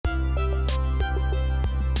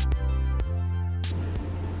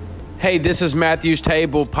Hey, this is Matthew's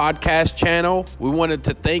Table podcast channel. We wanted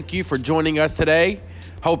to thank you for joining us today.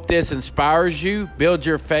 Hope this inspires you, builds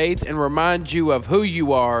your faith, and reminds you of who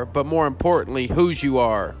you are, but more importantly, whose you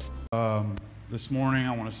are. This morning,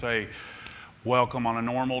 I want to say welcome on a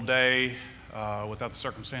normal day without the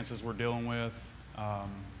circumstances we're dealing with.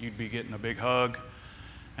 You'd be getting a big hug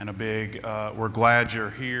and a big, we're glad you're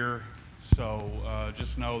here. So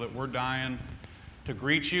just know that we're dying to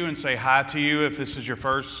greet you and say hi to you if this is your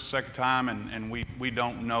second time, and we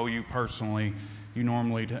don't know you personally. You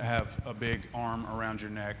normally have a big arm around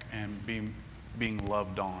your neck and being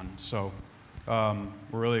loved on. So we're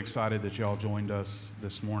really excited that y'all joined us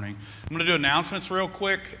this morning. I'm going to do announcements real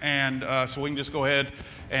quick, and so we can just go ahead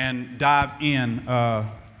and dive in.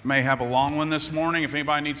 May have a long one this morning. If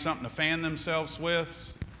anybody needs something to fan themselves with,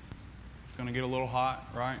 it's going to get a little hot,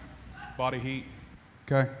 right? Body heat.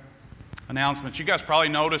 Okay. Announcements. You guys probably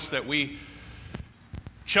noticed that we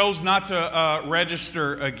chose not to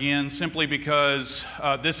register again simply because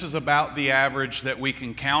this is about the average that we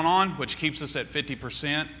can count on, which keeps us at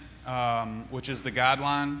 50%, which is the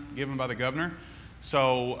guideline given by the governor.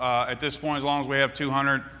 So at this point, as long as we have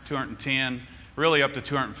 200, 210, really up to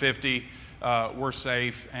 250, we're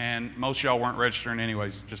safe, and most of y'all weren't registering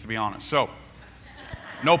anyways, just to be honest. So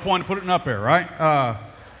no point in putting it up there, right?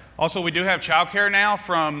 Also, we do have childcare now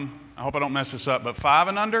from, I hope I don't mess this up, but 5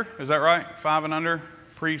 and under, is that right? 5 and under,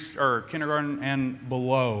 or kindergarten and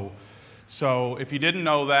below. So if you didn't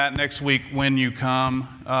know that, next week when you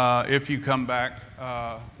come, if you come back,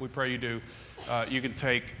 we pray you do, you can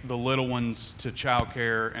take the little ones to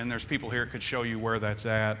childcare, and there's people here that could show you where that's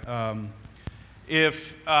at.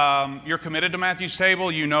 If you're committed to Matthew's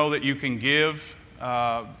Table, you know that you can give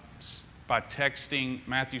by texting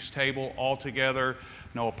Matthew's Table all together,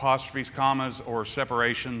 no apostrophes, commas, or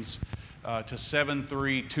separations, to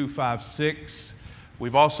 73256.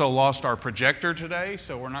 We've also lost our projector today,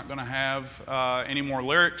 so we're not going to have any more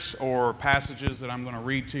lyrics or passages that I'm going to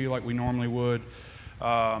read to you like we normally would,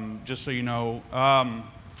 just so you know.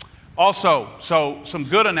 Also, so some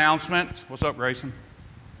good announcements. What's up, Grayson?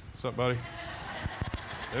 What's up, buddy?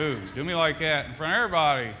 Dude, do me like that in front of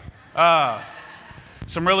everybody.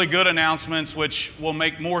 Some really good announcements, which will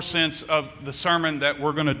make more sense of the sermon that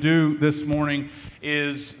we're going to do this morning,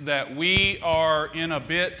 is that we are in a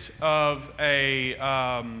bit of a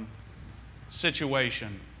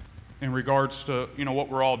situation in regards to what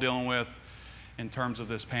we're all dealing with in terms of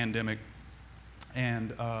this pandemic.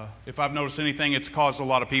 And if I've noticed anything, it's caused a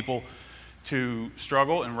lot of people to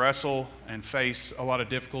struggle and wrestle and face a lot of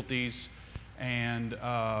difficulties, and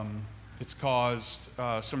it's caused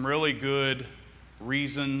some really good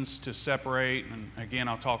reasons to separate, and again,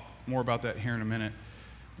 I'll talk more about that here in a minute.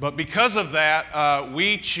 But because of that,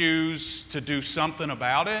 we choose to do something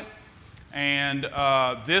about it, and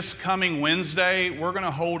this coming Wednesday, we're going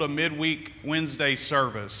to hold a midweek Wednesday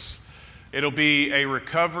service. It'll be a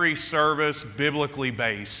recovery service, biblically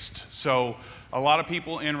based. So a lot of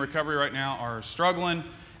people in recovery right now are struggling,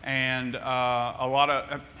 and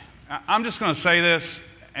I'm just going to say this,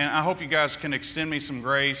 and I hope you guys can extend me some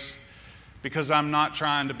grace, because I'm not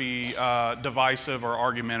trying to be divisive or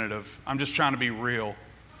argumentative. I'm just trying to be real.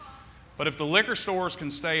 But if the liquor stores can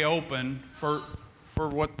stay open for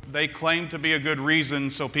what they claim to be a good reason,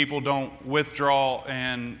 so people don't withdraw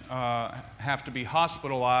and have to be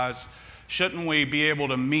hospitalized, shouldn't we be able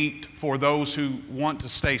to meet for those who want to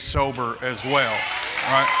stay sober as well?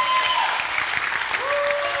 All right?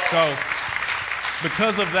 So,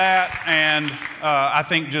 because of that, and I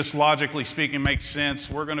think just logically speaking makes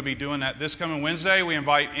sense, we're going to be doing that this coming Wednesday. We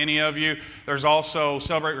invite any of you. There's also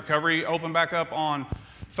Celebrate Recovery open back up on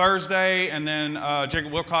Thursday, and then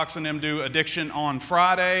Jacob Wilcox and them do Addiction on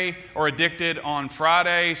Friday, or Addicted on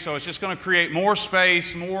Friday. So it's just going to create more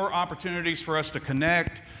space, more opportunities for us to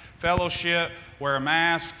connect, fellowship, wear a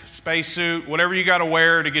mask, spacesuit, whatever you got to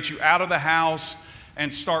wear to get you out of the house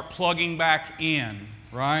and start plugging back in,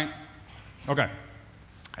 right? Okay.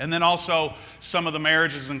 And then also some of the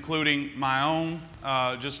marriages, including my own,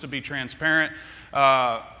 just to be transparent,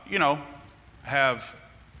 have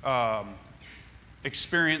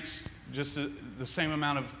experienced just the same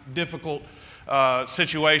amount of difficult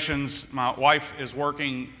situations. My wife is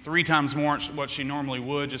working 3 times more than what she normally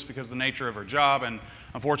would just because of the nature of her job, and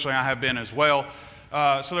unfortunately I have been as well.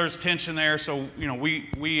 So there's tension there. So we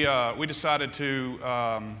decided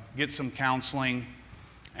to get some counseling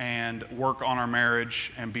and work on our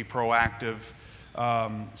marriage and be proactive.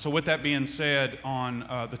 So with that being said, on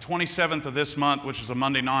the 27th of this month, which is a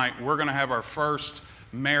Monday night, we're going to have our first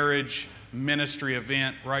marriage ministry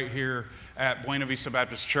event right here at Buena Vista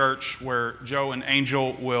Baptist Church, where Joe and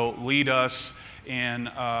Angel will lead us in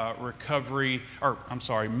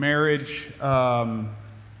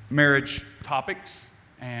marriage topics,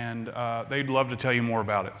 and they'd love to tell you more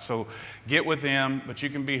about it. So get with them, but you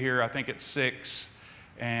can be here, I think, at 6,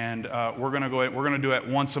 and we're going to do it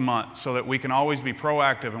once a month so that we can always be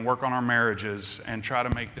proactive and work on our marriages and try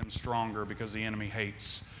to make them stronger, because the enemy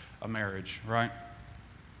hates a marriage, right?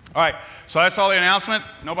 All right, so that's all the announcement.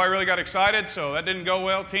 Nobody really got excited, so that didn't go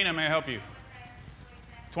well. Tina, may I help you?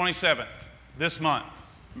 27th, this month.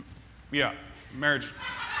 Yeah, marriage.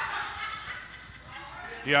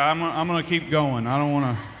 Yeah, I'm going to keep going. I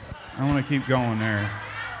want to keep going there.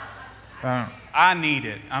 I need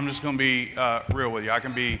it. I'm just going to be real with you. I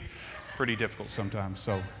can be pretty difficult sometimes.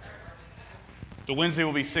 So the Wednesday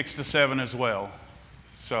will be 6 to 7 as well.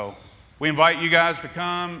 So we invite you guys to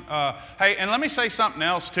come. Hey, and let me say something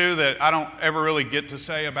else too that I don't ever really get to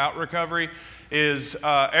say about recovery is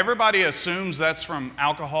everybody assumes that's from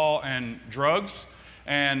alcohol and drugs.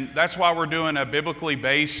 And that's why we're doing a biblically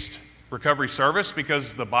based recovery service,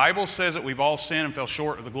 because the Bible says that we've all sinned and fell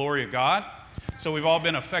short of the glory of God. So we've all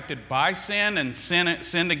been affected by sin and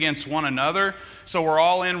sinned against one another. So we're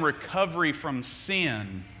all in recovery from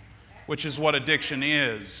sin, which is what addiction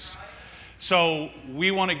is. So we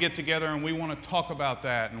want to get together and we want to talk about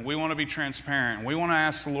that, and we want to be transparent, and we want to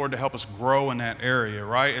ask the Lord to help us grow in that area,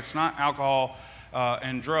 right? It's not alcohol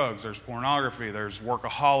and drugs. There's pornography, there's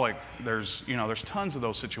workaholic, there's tons of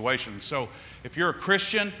those situations. So if you're a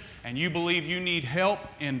Christian and you believe you need help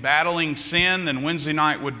in battling sin, then Wednesday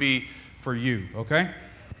night would be for you, okay?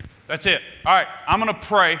 That's it. All right, I'm going to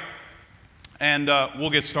pray, and we'll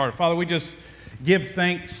get started. Father, we just give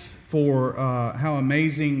thanks for how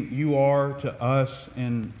amazing you are to us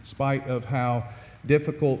in spite of how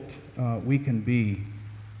difficult we can be.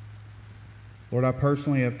 Lord, I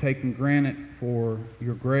personally have taken granted for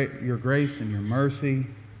your grace and your mercy,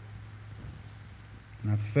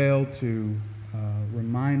 and I've failed to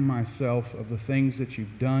remind myself of the things that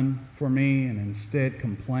you've done for me, and instead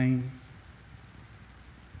complain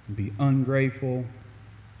and be ungrateful.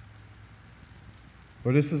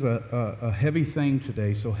 Lord, this is a heavy thing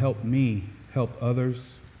today, so help me, help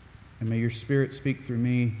others, and may your Spirit speak through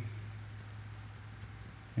me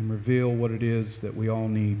and reveal what it is that we all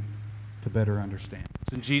need to better understand.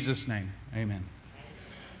 It's in Jesus' name, amen.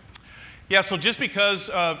 Yeah, so just because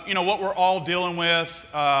of what we're all dealing with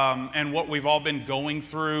and what we've all been going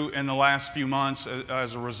through in the last few months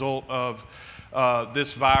as a result of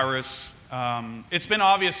this virus, it's been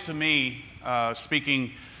obvious to me, not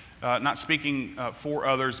speaking for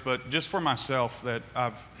others, but just for myself, that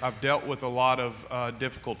I've dealt with a lot of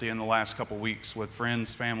difficulty in the last couple weeks with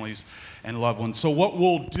friends, families, and loved ones. So what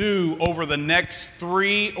we'll do over the next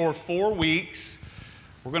 3 or 4 weeks,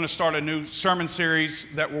 we're going to start a new sermon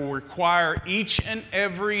series that will require each and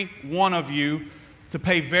every one of you to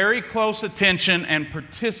pay very close attention and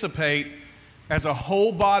participate as a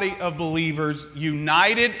whole body of believers,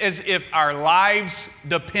 united as if our lives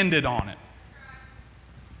depended on it.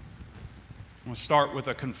 I'm going to start with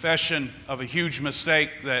a confession of a huge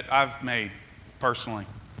mistake that I've made personally.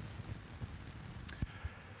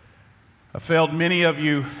 I failed many of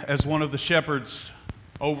you as one of the shepherds,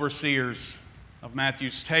 overseers of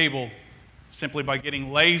Matthew's table, simply by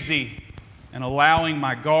getting lazy and allowing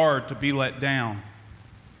my guard to be let down.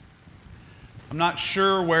 I'm not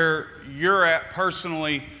sure where you're at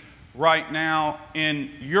personally right now in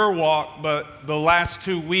your walk, but the last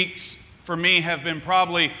 2 weeks for me have been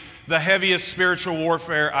probably the heaviest spiritual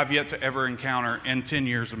warfare I've yet to ever encounter in 10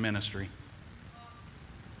 years of ministry.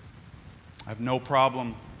 I have no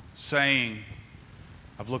problem saying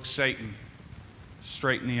I've looked Satan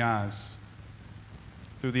straight in the eyes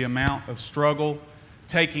through the amount of struggle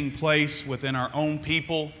taking place within our own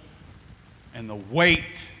people and the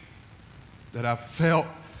weight that I felt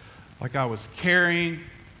like I was carrying,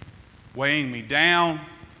 weighing me down,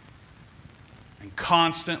 and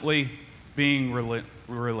constantly being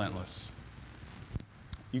relentless.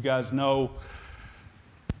 You guys know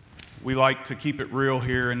we like to keep it real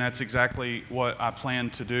here, and that's exactly what I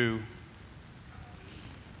plan to do.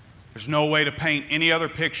 There's no way to paint any other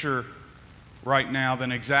picture right now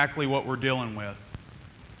than exactly what we're dealing with.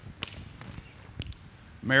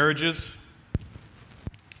 Marriages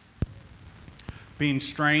being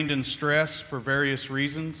strained and stressed for various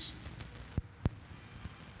reasons.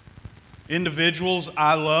 Individuals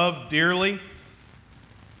I love dearly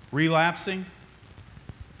relapsing.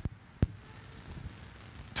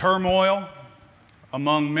 Turmoil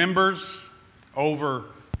among members over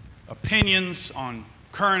opinions on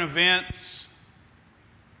current events.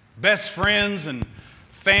 Best friends and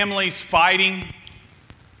families fighting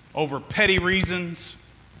over petty reasons.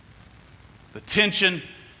 The tension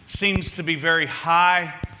seems to be very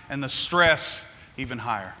high, and the stress even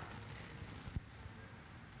higher.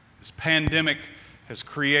 This pandemic has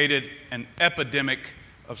created an epidemic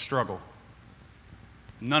of struggle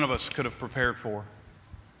none of us could have prepared for.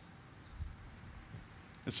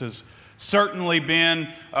 This has certainly been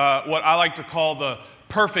what I like to call the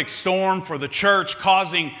perfect storm for the church,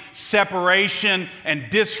 causing separation and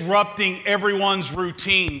disrupting everyone's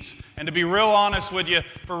routines. And to be real honest with you,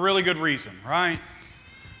 for really good reason, right?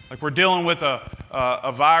 Like, we're dealing with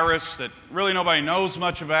a virus that really nobody knows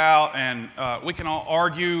much about, and we can all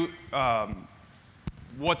argue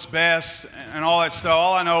what's best and all that stuff.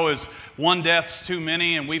 All I know is one death's too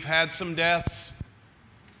many, and we've had some deaths.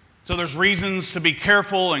 So there's reasons to be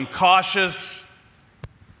careful and cautious.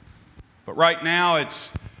 But right now,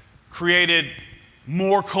 it's created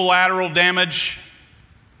more collateral damage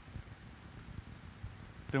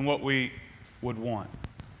than what we would want.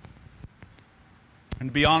 And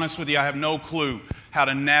to be honest with you, I have no clue how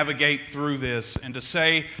to navigate through this. And to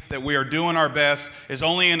say that we are doing our best is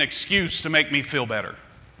only an excuse to make me feel better.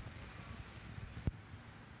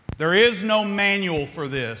 There is no manual for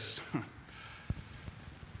this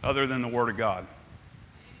other than the Word of God,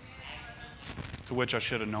 to which I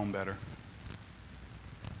should have known better.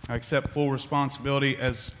 I accept full responsibility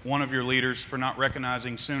as one of your leaders for not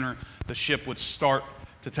recognizing sooner the ship would start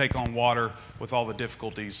to take on water with all the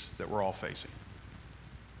difficulties that we're all facing.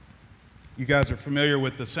 You guys are familiar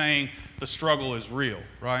with the saying, the struggle is real,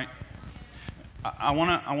 right? I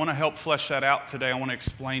want to help flesh that out today. I want to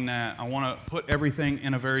explain that. I want to put everything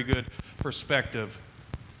in a very good perspective.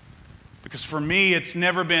 Because for me, it's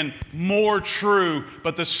never been more true,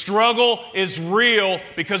 but the struggle is real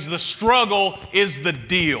because the struggle is the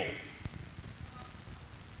deal.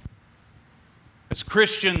 As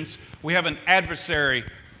Christians, we have an adversary,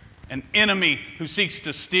 an enemy who seeks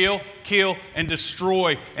to steal, kill, and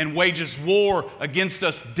destroy and wages war against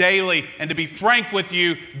us daily. And to be frank with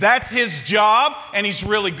you, that's his job, and he's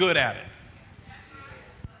really good at it.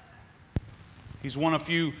 He's won a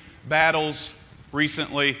few battles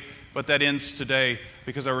recently, but that ends today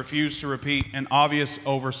because I refuse to repeat an obvious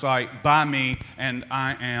oversight by me, and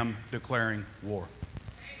I am declaring war.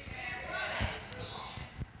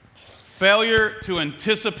 Failure to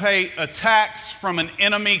anticipate attacks from an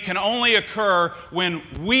enemy can only occur when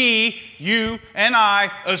we, you and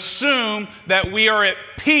I, assume that we are at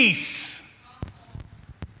peace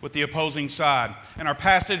with the opposing side. And our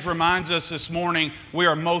passage reminds us this morning we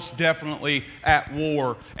are most definitely at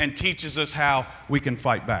war and teaches us how we can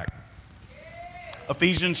fight back.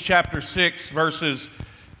 Ephesians chapter 6, verses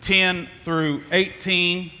 10 through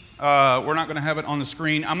 18. We're not going to have it on the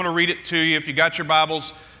screen. I'm going to read it to you. If you got your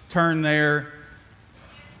Bibles, turn there.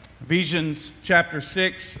 Ephesians chapter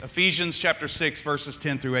 6, verses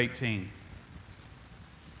 10 through 18.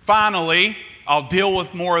 Finally, I'll deal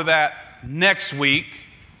with more of that next week,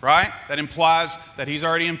 right? That implies that he's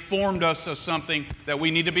already informed us of something that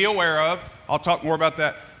we need to be aware of. I'll talk more about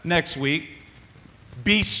that next week.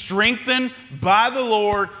 Be strengthened by the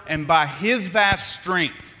Lord and by his vast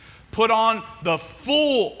strength. Put on the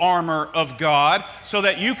full armor of God so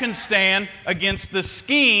that you can stand against the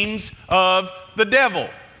schemes of the devil.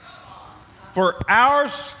 For our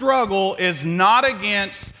struggle is not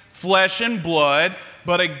against flesh and blood,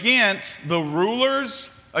 but against the rulers,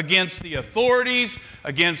 against the authorities,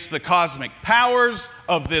 against the cosmic powers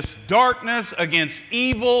of this darkness, against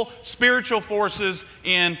evil spiritual forces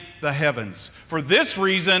in the heavens. For this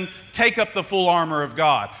reason, take up the full armor of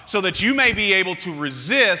God, so that you may be able to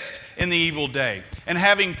resist in the evil day. And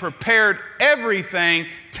having prepared everything,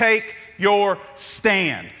 take your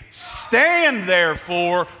stand. Stand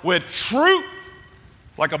therefore with truth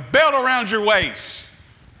like a belt around your waist,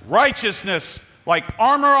 righteousness like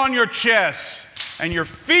armor on your chest, and your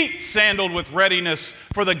feet sandaled with readiness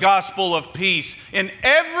for the gospel of peace. In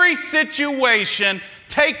every situation,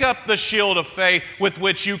 take up the shield of faith with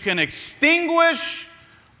which you can extinguish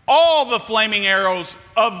all the flaming arrows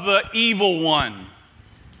of the evil one.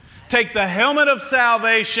 Take the helmet of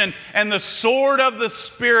salvation and the sword of the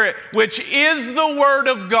Spirit, which is the Word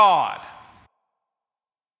of God.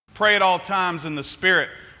 Pray at all times in the Spirit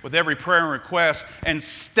with every prayer and request, and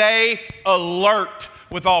stay alert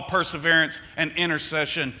with all perseverance and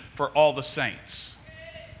intercession for all the saints.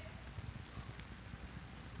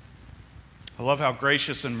 I love how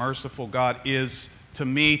gracious and merciful God is to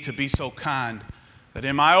me, to be so kind that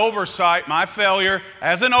in my oversight, my failure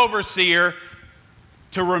as an overseer,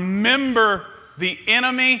 to remember the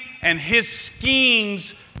enemy and his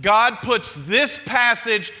schemes, God puts this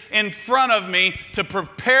passage in front of me to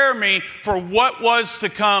prepare me for what was to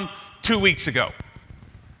come 2 weeks ago.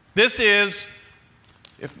 This is,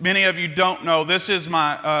 if many of you don't know, this is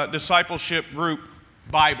my discipleship group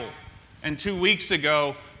Bible. And 2 weeks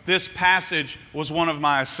ago, this passage was one of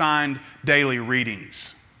my assigned daily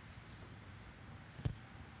readings.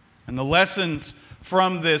 And the lessons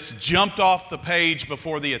from this jumped off the page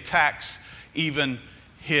before the attacks even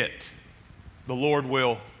hit. The Lord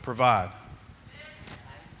will provide.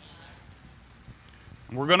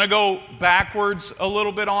 We're going to go backwards a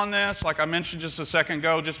little bit on this, like I mentioned just a second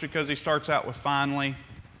ago, just because he starts out with finally.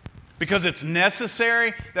 Because it's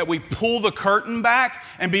necessary that we pull the curtain back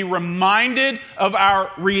and be reminded of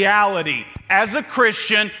our reality. As a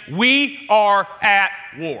Christian, we are at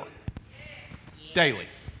war. Daily.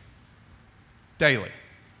 Daily.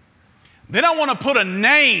 Then I want to put a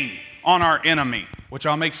name on our enemy, which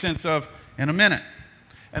I'll make sense of in a minute.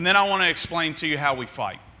 And then I want to explain to you how we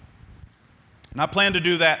fight. And I plan to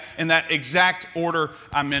do that in that exact order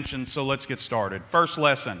I mentioned, so let's get started. First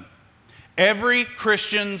lesson. Every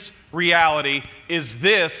Christian's reality is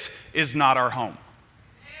this is not our home.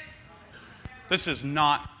 This is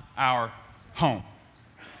not our home.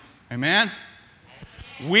 Amen?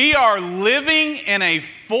 We are living in a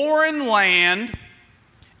foreign land,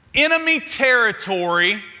 enemy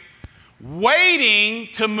territory, waiting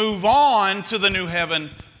to move on to the new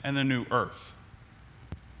heaven and the new earth.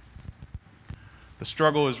 The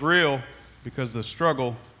struggle is real because the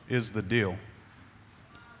struggle is the deal.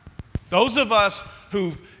 Those of us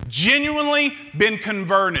who've genuinely been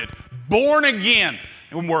converted, born again,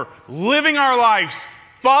 and we're living our lives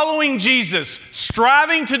following Jesus,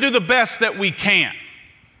 striving to do the best that we can.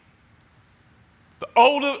 The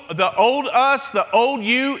old us, the old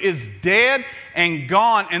you is dead and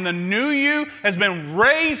gone, and the new you has been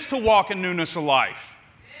raised to walk in newness of life.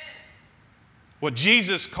 What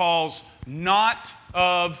Jesus calls not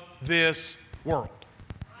of this world.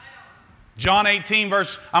 John 18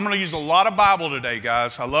 verse, I'm going to use a lot of Bible today,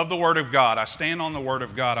 guys. I love the Word of God. I stand on the Word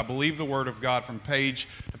of God. I believe the Word of God from page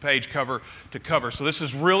to page, cover to cover. So this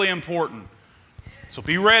is really important. So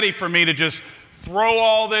be ready for me to just throw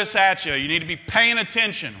all this at you. You need to be paying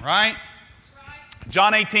attention, right?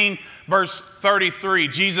 John 18 verse 33,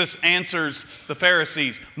 Jesus answers the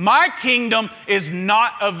Pharisees, "My kingdom is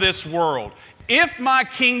not of this world. If my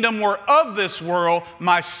kingdom were of this world,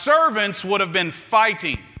 my servants would have been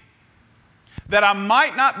fighting, that I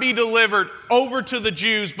might not be delivered over to the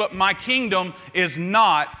Jews, but my kingdom is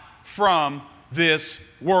not from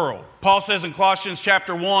this world." Paul says in Colossians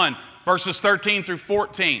chapter 1, verses 13 through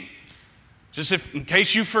 14, just in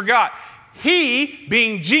case you forgot, He,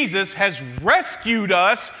 being Jesus, has rescued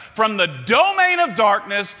us from the domain of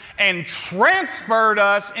darkness and transferred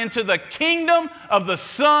us into the kingdom of the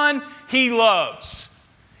Son He loves.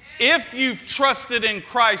 If you've trusted in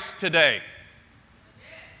Christ today,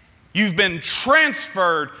 you've been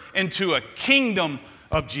transferred into a kingdom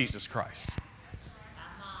of Jesus Christ.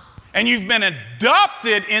 And you've been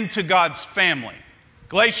adopted into God's family.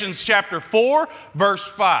 Galatians chapter 4, verse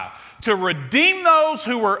 5. To redeem those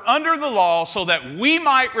who were under the law so that we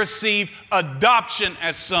might receive adoption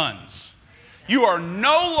as sons. You are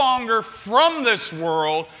no longer from this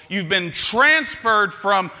world. You've been transferred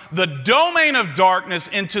from the domain of darkness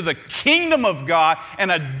into the kingdom of God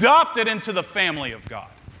and adopted into the family of God.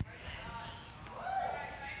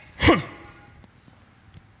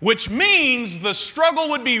 Which means the struggle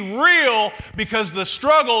would be real because the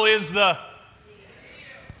struggle is the...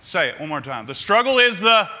 Say it one more time. The struggle is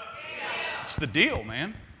the... It's the deal,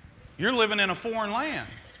 man. You're living in a foreign land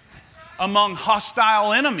among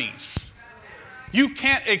hostile enemies. You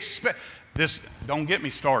can't expect... This, don't get me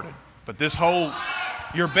started, but this whole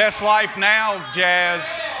your best life now, Jazz,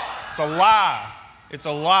 it's a lie. It's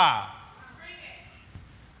a lie.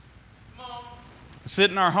 Sit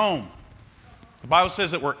in our home. The Bible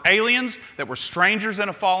says that we're aliens, that we're strangers in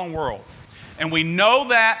a fallen world. And we know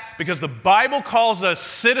that because the Bible calls us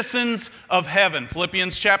citizens of heaven.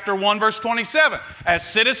 Philippians chapter 1, verse 27. As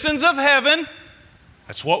citizens of heaven,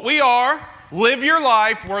 that's what we are. Live your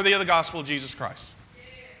life worthy of the gospel of Jesus Christ.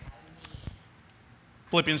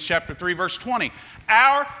 Philippians chapter 3, verse 20.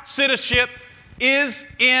 Our citizenship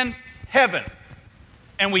is in heaven,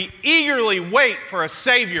 and we eagerly wait for a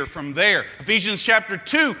Savior from there. Ephesians chapter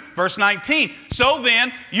 2, verse 19. So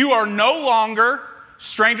then, you are no longer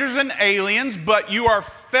strangers and aliens, but you are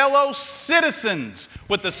fellow citizens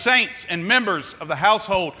with the saints and members of the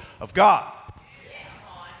household of God.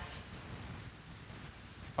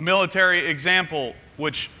 A military example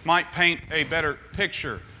which might paint a better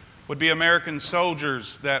picture would be American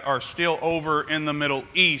soldiers that are still over in the Middle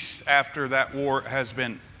East after that war has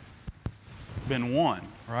been won,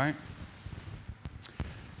 right?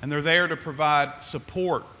 And they're there to provide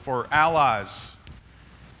support for allies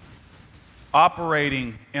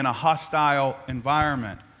operating in a hostile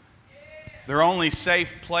environment. Their only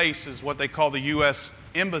safe place is what they call the U.S.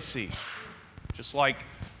 Embassy, just like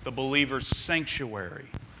the believer's sanctuary.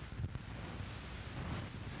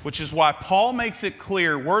 Which is why Paul makes it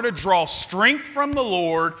clear we're to draw strength from the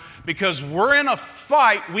Lord because we're in a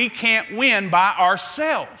fight we can't win by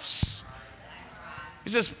ourselves. He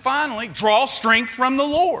says, finally, draw strength from the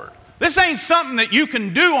Lord. This ain't something that you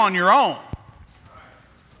can do on your own.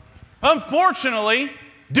 Unfortunately,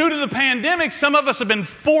 due to the pandemic, some of us have been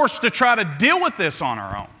forced to try to deal with this on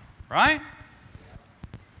our own, right?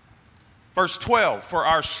 Verse 12, for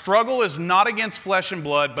our struggle is not against flesh and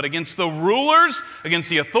blood, but against the rulers, against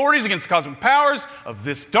the authorities, against the cosmic powers of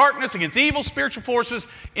this darkness, against evil spiritual forces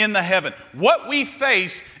in the heaven. What we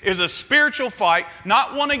face is a spiritual fight,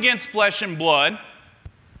 not one against flesh and blood,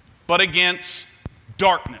 but against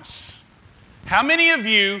darkness. How many of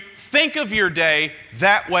you think of your day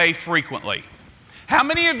that way frequently? How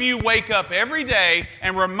many of you wake up every day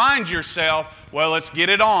and remind yourself, well, let's get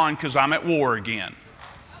it on because I'm at war again?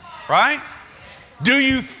 Right? Do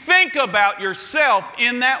you think about yourself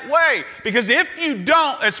in that way? Because if you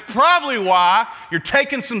don't, that's probably why you're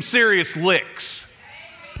taking some serious licks.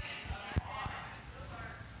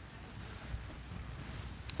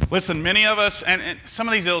 Listen, many of us, and some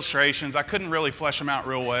of these illustrations, I couldn't really flesh them out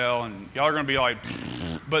real well, and y'all are going to be like,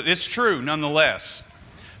 but it's true nonetheless.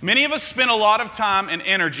 Many of us spend a lot of time and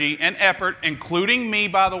energy and effort, including me,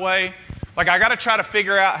 by the way. Like, I got to try to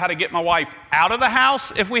figure out how to get my wife out of the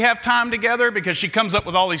house if we have time together because she comes up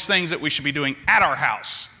with all these things that we should be doing at our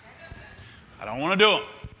house. I don't want to do them.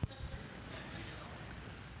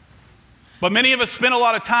 But many of us spend a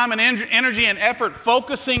lot of time and energy and effort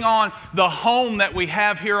focusing on the home that we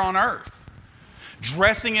have here on earth.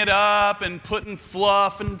 Dressing it up and putting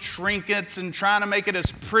fluff and trinkets and trying to make it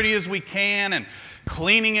as pretty as we can and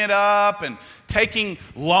cleaning it up and taking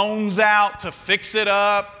loans out to fix it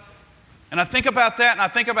up. And I think about that and I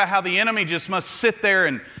think about how the enemy just must sit there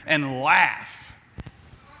and laugh.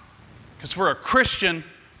 Because for a Christian,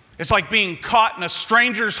 it's like being caught in a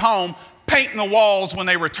stranger's home painting the walls when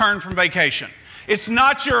they return from vacation. It's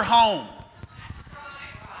not your home.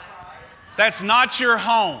 That's not your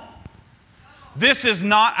home. This is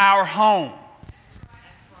not our home.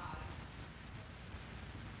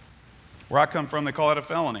 Where I come from, they call it a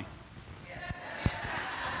felony.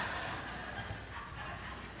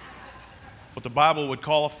 What the Bible would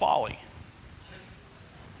call a folly.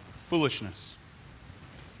 Foolishness.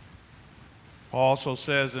 Paul also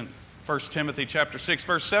says in 1 Timothy chapter 6,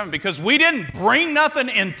 verse 7, because we didn't bring nothing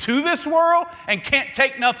into this world and can't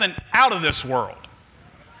take nothing out of this world.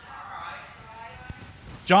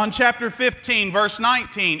 John chapter 15, verse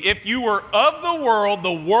 19, if you were of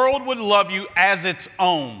the world would love you as its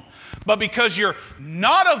own. But because you're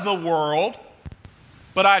not of the world,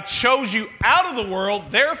 but I chose you out of the world,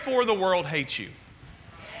 therefore the world hates you.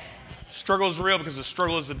 Struggle is real because the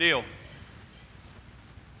struggle is the deal.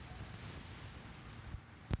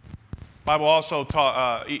 Bible also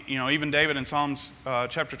taught, even David in Psalms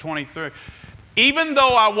chapter 23, even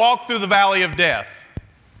though I walk through the valley of death,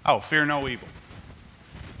 fear no evil.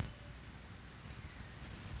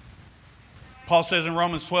 Paul says in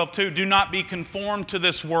Romans 12:2, do not be conformed to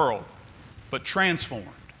this world, but transformed.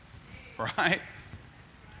 Right?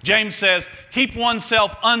 James says, keep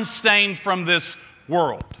oneself unstained from this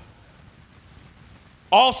world.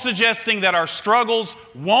 All suggesting that our struggles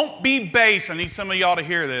won't be based, I need some of y'all to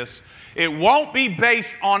hear this, it won't be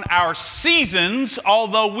based on our seasons,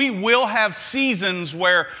 although we will have seasons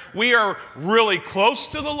where we are really close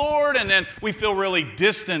to the Lord and then we feel really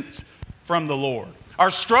distant from the Lord. Our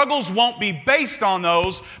struggles won't be based on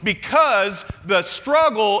those because the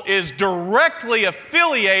struggle is directly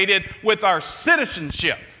affiliated with our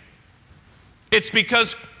citizenship. It's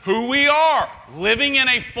because who we are, living in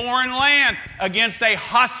a foreign land against a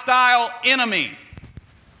hostile enemy.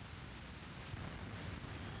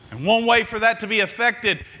 And one way for that to be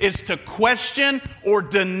affected is to question or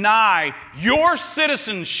deny your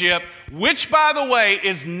citizenship, which, by the way,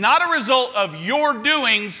 is not a result of your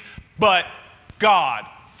doings, but God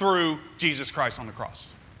through Jesus Christ on the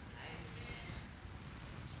cross.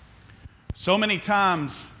 So many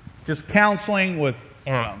times, just counseling with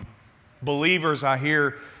believers, I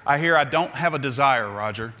hear, I don't have a desire,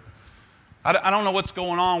 Roger. I don't know what's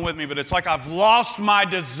going on with me, but it's like I've lost my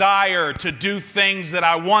desire to do things that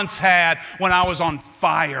I once had when I was on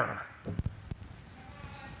fire.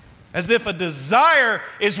 As if a desire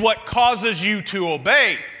is what causes you to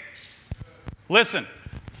obey. Listen,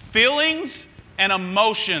 feelings and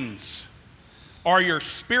emotions are your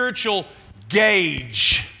spiritual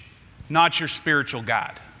gauge, not your spiritual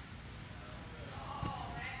guide.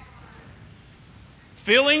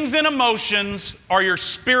 Feelings and emotions are your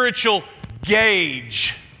spiritual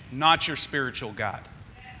gauge, not your spiritual guide.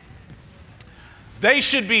 They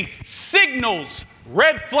should be signals,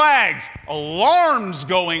 red flags, alarms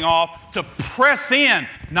going off to press in,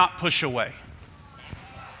 not push away.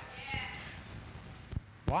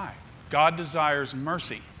 Why? God desires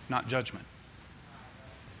mercy, not judgment.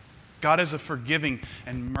 God is a forgiving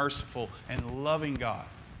and merciful and loving God.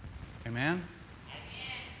 Amen?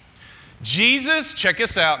 Jesus, check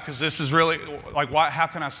this out, because this is really, like, why, how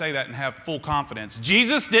can I say that and have full confidence?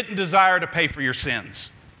 Jesus didn't desire to pay for your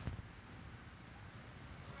sins.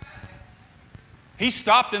 He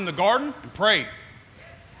stopped in the garden and prayed.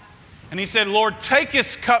 And he said, Lord, take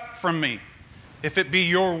this cup from me, if it be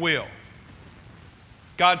your will.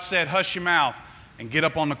 God said, hush your mouth and get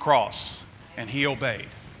up on the cross. And he obeyed.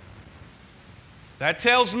 That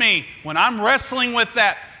tells me when I'm wrestling with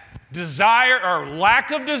that desire or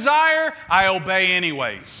lack of desire, I obey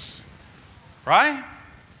anyways. Right?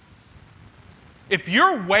 If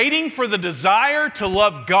you're waiting for the desire to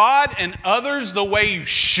love God and others the way you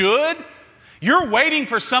should, you're waiting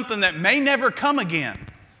for something that may never come again.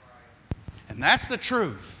 And that's the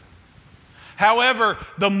truth. However,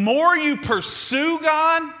 the more you pursue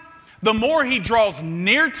God, the more He draws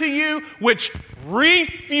near to you, which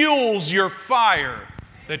refuels your fire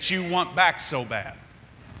that you want back so bad.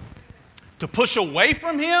 To push away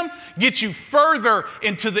from Him gets you further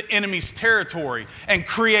into the enemy's territory and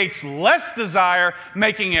creates less desire,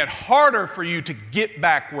 making it harder for you to get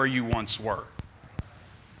back where you once were.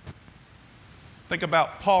 Think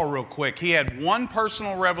about Paul real quick. He had one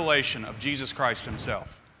personal revelation of Jesus Christ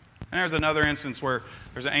Himself. And there's another instance where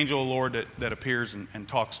there's an angel of the Lord that appears and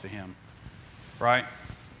talks to him. Right?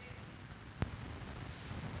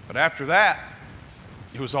 But after that,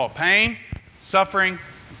 it was all pain, suffering,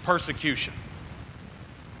 and persecution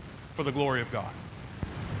for the glory of God.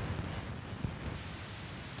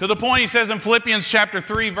 To the point he says in Philippians chapter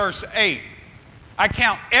 3, verse 8, I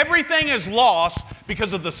count everything as loss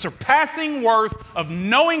because of the surpassing worth of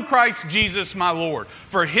knowing Christ Jesus my Lord.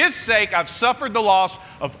 For His sake I've suffered the loss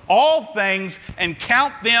of all things and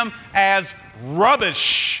count them as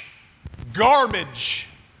rubbish, garbage,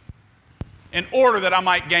 in order that I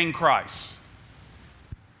might gain Christ.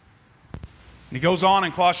 And he goes on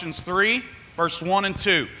in Colossians 3, verse 1 and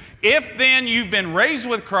 2. If then you've been raised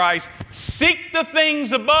with Christ, seek the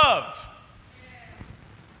things above.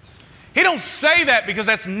 He don't say that because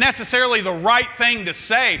that's necessarily the right thing to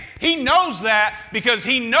say. He knows that because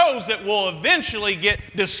he knows that we'll eventually get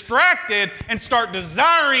distracted and start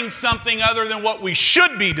desiring something other than what we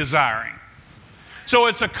should be desiring. So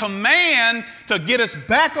it's a command to get us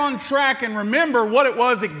back on track and remember what it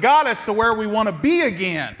was that got us to where we want to be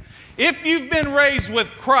again. If you've been raised with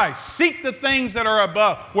Christ, seek the things that are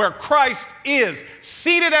above, where Christ is,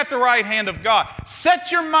 seated at the right hand of God.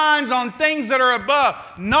 Set your minds on things that are above,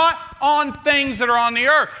 not on things that are on the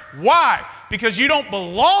earth. Why? Because you don't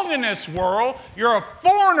belong in this world. You're a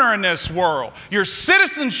foreigner in this world. Your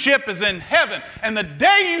citizenship is in heaven. And the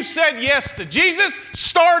day you said yes to Jesus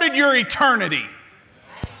started your eternity.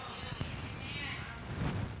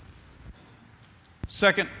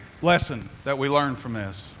 Second lesson that we learned from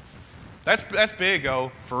this. That's big,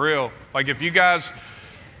 for real. Like if you guys,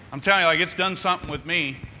 I'm telling you, like it's done something with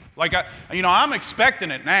me. Like I'm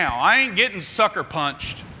expecting it now. I ain't getting sucker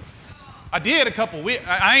punched. I did a couple weeks.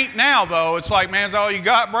 I ain't now though. It's like, man, is that all you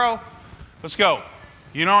got, bro? Let's go.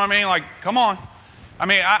 You know what I mean? Like, come on. I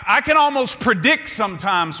mean, I can almost predict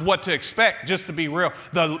sometimes what to expect, just to be real.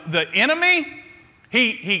 The enemy,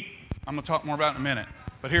 I'm gonna talk more about it in a minute.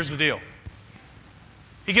 But here's the deal.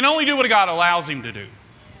 He can only do what God allows him to do.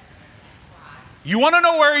 You want to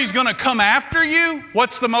know where he's going to come after you?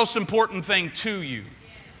 What's the most important thing to you?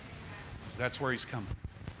 That's where he's coming.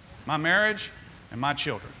 My marriage and my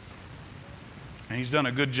children. And he's done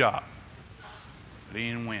a good job. But he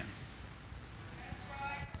didn't win.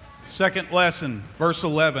 Second lesson, verse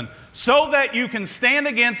 11. So that you can stand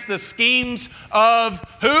against the schemes of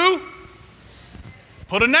who?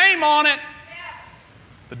 Put a name on it.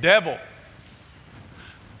 The devil.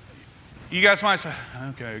 You guys might say,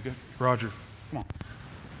 okay, good. Roger. Come on.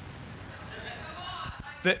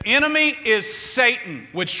 The enemy is Satan,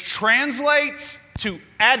 which translates to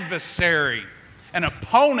adversary, an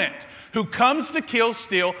opponent who comes to kill,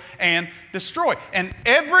 steal, and destroy. And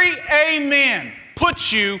every amen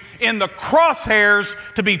puts you in the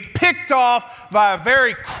crosshairs to be picked off by a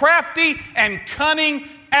very crafty and cunning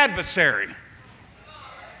adversary.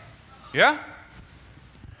 Yeah?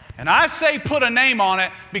 And I say put a name on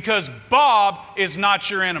it because Bob is not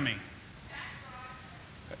your enemy.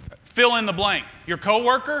 Fill in the blank. Your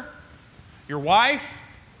coworker, your wife,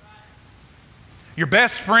 your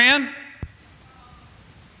best friend,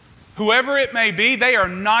 whoever it may be, they are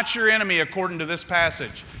not your enemy according to this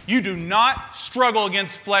passage. You do not struggle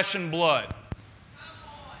against flesh and blood,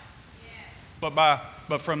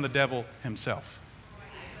 but from the devil himself.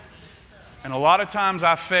 And a lot of times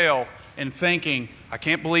I fail in thinking, I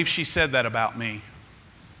can't believe she said that about me.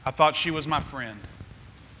 I thought she was my friend.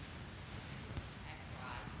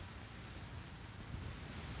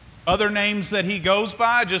 Other names that he goes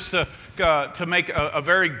by, just to make a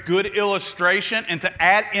very good illustration and to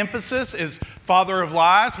add emphasis, is father of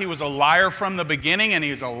lies. He was a liar from the beginning and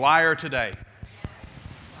he is a liar today.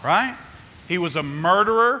 Right? He was a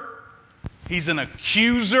murderer. He's an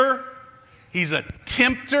accuser. He's a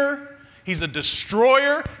tempter. He's a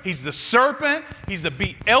destroyer. He's the serpent. He's the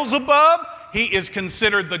Beelzebub. He is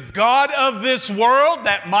considered the god of this world.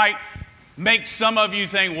 That might make some of you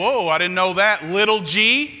think, whoa, I didn't know that. Little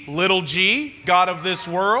g, god of this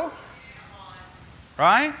world.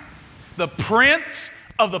 Right? The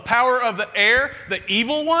prince of the power of the air, the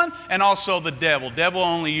evil one, and also the devil. Devil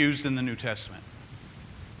only used in the New Testament.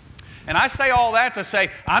 And I say all that to say,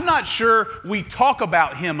 I'm not sure we talk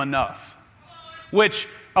about him enough, which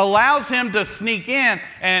allows him to sneak in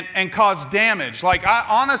and cause damage. Like,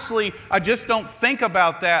 I just don't think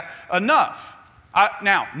about that enough.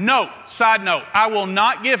 Side note, I will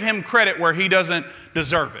not give him credit where he doesn't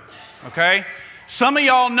deserve it, okay? Some of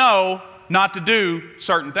y'all know not to do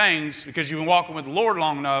certain things because you've been walking with the Lord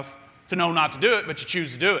long enough to know not to do it, but you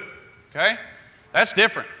choose to do it, okay? That's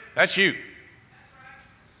different. That's you,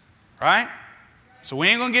 right? So we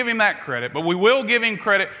ain't going to give him that credit, but we will give him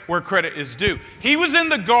credit where credit is due. He was in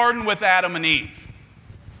the garden with Adam and Eve.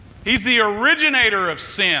 He's the originator of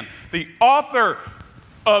sin, the author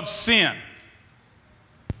of sin.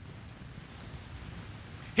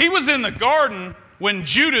 He was in the garden when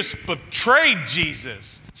Judas betrayed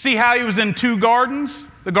Jesus. See how he was in two gardens?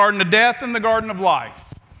 The garden of death and the garden of life.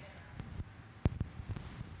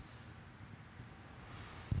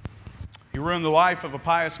 He ruined the life of a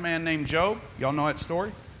pious man named Job. Y'all know that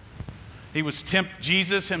story?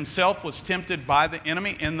 Jesus himself was tempted by the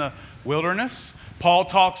enemy in the wilderness. Paul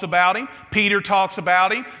talks about him. Peter talks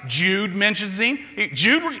about him. Jude mentions him.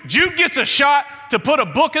 Jude gets a shot to put a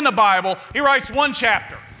book in the Bible. He writes one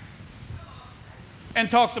chapter and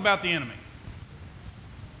talks about the enemy.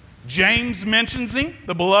 James mentions him.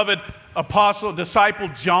 The beloved apostle, disciple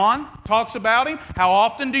John talks about him. How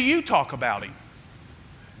often do you talk about him?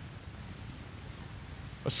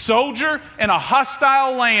 A soldier in a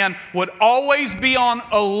hostile land would always be on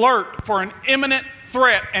alert for an imminent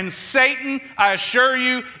threat, and Satan, I assure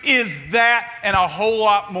you, is that and a whole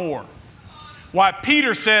lot more. Why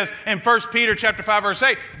Peter says in 1 Peter chapter 5, verse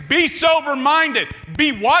 8, be sober-minded,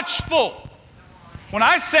 be watchful. When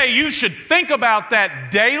I say you should think about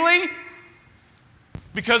that daily,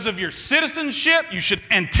 because of your citizenship, you should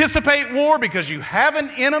anticipate war because you have an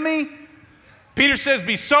enemy. Peter says,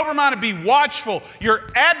 be sober-minded, be watchful. Your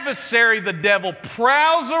adversary, the devil,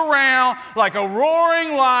 prowls around like a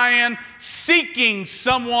roaring lion seeking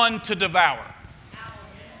someone to devour.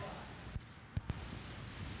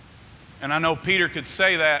 And I know Peter could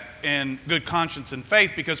say that in good conscience and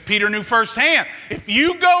faith because Peter knew firsthand, if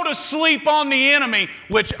you go to sleep on the enemy,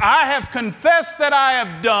 which I have confessed that I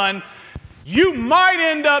have done, you might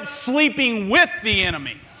end up sleeping with the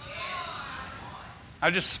enemy. I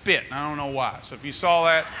just spit, and I don't know why. So if you saw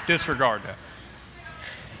that, disregard that.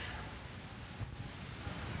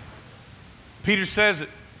 Peter says it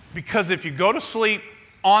because if you go to sleep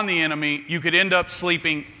on the enemy, you could end up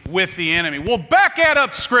sleeping with the enemy. Well, back that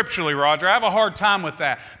up scripturally, Roger. I have a hard time with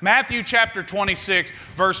that. Matthew chapter 26,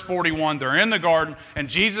 verse 41. They're in the garden, and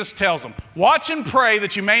Jesus tells them, watch and pray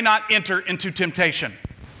that you may not enter into temptation.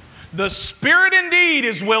 The spirit indeed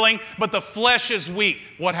is willing, but the flesh is weak.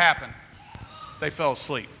 What happened? They fell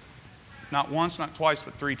asleep. Not once, not twice,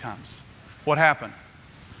 but 3 times. What happened?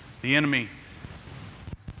 The enemy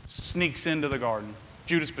sneaks into the garden.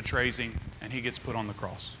 Judas betrays him, and he gets put on the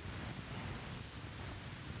cross.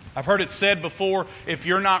 I've heard it said before, if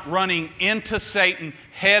you're not running into Satan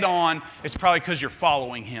head on, it's probably because you're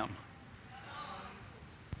following him.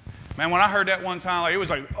 Man, when I heard that one time, it was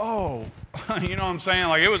like, oh, you know what I'm saying?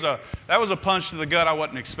 Like that was a punch to the gut I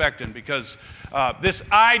wasn't expecting because this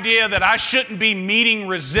idea that I shouldn't be meeting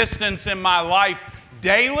resistance in my life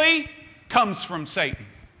daily comes from Satan,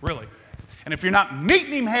 really. And if you're not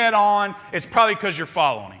meeting him head on, it's probably because you're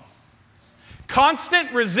following him. Constant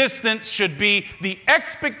resistance should be the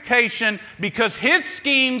expectation, because his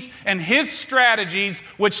schemes and his strategies,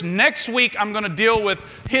 which next week I'm going to deal with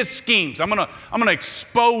his schemes. I'm going to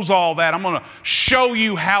expose all that. I'm going to show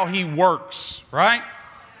you how he works, right?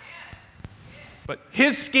 But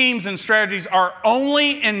his schemes and strategies are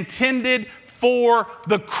only intended for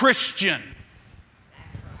the Christian.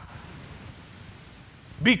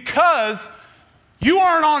 Because you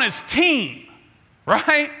aren't on his team,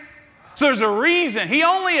 right? So there's a reason. He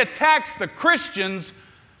only attacks the Christians.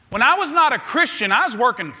 When I was not a Christian, I was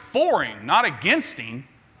working for him, not against him,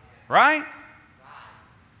 right?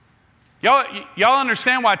 Y'all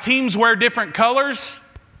understand why teams wear different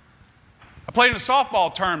colors? I played in a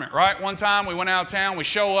softball tournament, right? One time we went out of town, we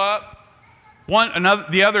show up.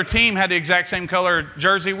 The other team had the exact same color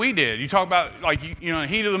jersey we did. You talk about, like, you know, the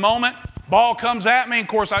heat of the moment, ball comes at me, and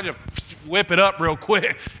of course I just whip it up real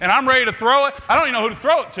quick, and I'm ready to throw it. I don't even know who to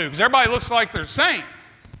throw it to because everybody looks like they're the same.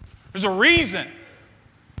 There's a reason.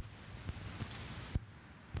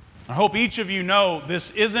 I hope each of you know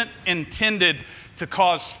this isn't intended to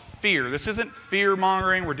cause fear. This isn't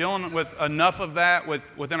fear-mongering. We're dealing with enough of that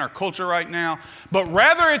within our culture right now. But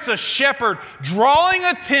rather it's a shepherd drawing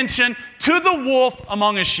attention to the wolf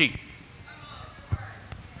among his sheep.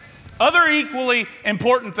 Other equally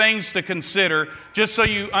important things to consider, just so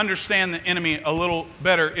you understand the enemy a little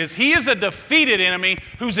better, is he is a defeated enemy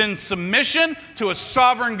who's in submission to a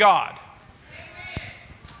sovereign God.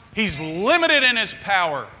 He's limited in his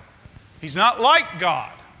power. He's not like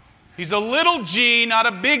God. He's a little g, not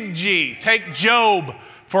a big G. Take Job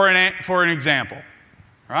for an example,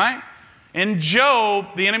 right? In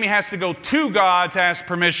Job, the enemy has to go to God to ask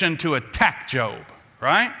permission to attack Job,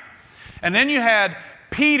 right? And then you had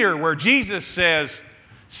Peter, where Jesus says,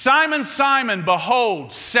 Simon, Simon,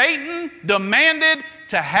 behold, Satan demanded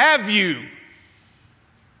to have you.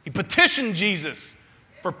 He petitioned Jesus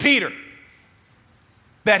for Peter,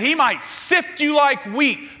 that he might sift you like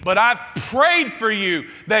wheat, but I've prayed for you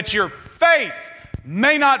that your faith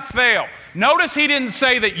may not fail. Notice he didn't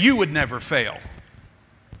say that you would never fail.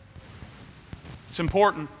 It's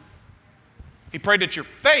important. He prayed that your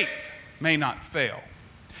faith may not fail.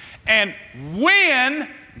 And when,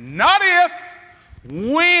 not if,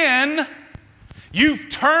 when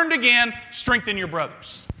you've turned again, strengthen your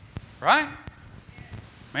brothers. Right?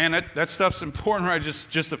 Man, that stuff's important, right?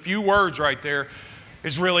 Just a few words right there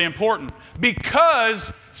is really important.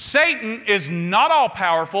 Because Satan is not all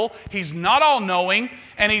powerful, he's not all knowing,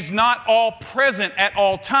 and he's not all present at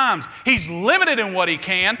all times. He's limited in what he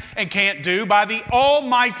can and can't do by the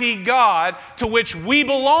Almighty God to which we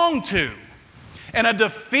belong to. And a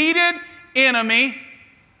defeated enemy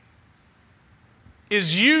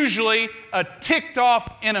is usually a ticked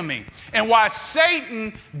off enemy. And why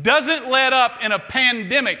Satan doesn't let up in a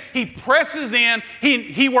pandemic, he presses in,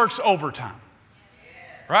 he works overtime.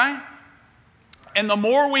 Right? And the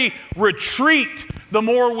more we retreat, the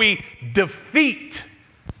more we defeat,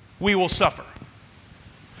 we will suffer.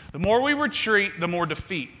 The more we retreat, the more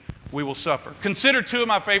defeat we will suffer. Consider two of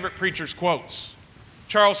my favorite preachers' quotes.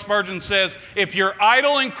 Charles Spurgeon says, if you're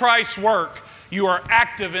idle in Christ's work, you are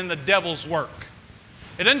active in the devil's work.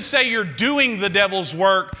 It doesn't say you're doing the devil's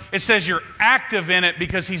work. It says you're active in it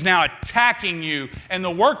because he's now attacking you, and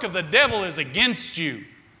the work of the devil is against you.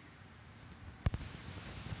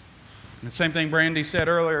 And the same thing Brandy said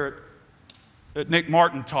earlier that Nick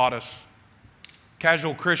Martin taught us.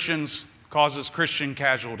 Casual Christians causes Christian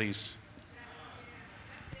casualties.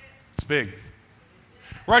 It's big.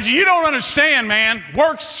 Roger, you don't understand, man.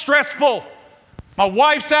 Work's stressful. My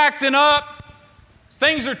wife's acting up.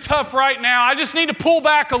 Things are tough right now. I just need to pull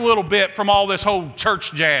back a little bit from all this whole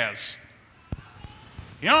church jazz.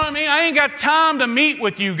 You know what I mean? I ain't got time to meet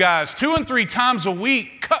with you guys 2 and 3 times a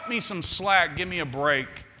week. Cut me some slack. Give me a break.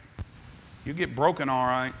 You get broken, all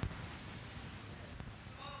right.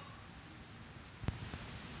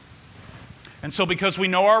 And so because we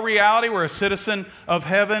know our reality, we're a citizen of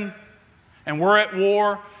heaven, and we're at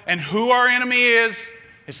war, and who our enemy is,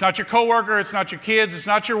 it's not your coworker, it's not your kids, it's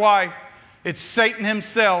not your wife, it's Satan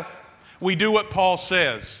himself. We do what Paul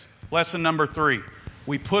says. Lesson number 3.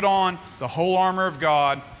 We put on the whole armor of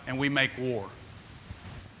God and we make war.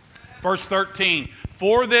 Verse 13.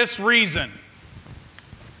 For this reason,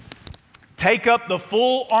 take up the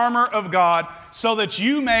full armor of God so that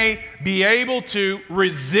you may be able to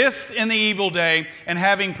resist in the evil day, and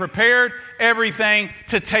having prepared everything,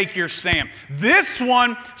 to take your stand. This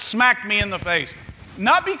one smacked me in the face.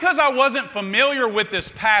 Not because I wasn't familiar with this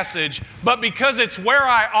passage, but because it's where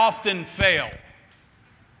I often fail.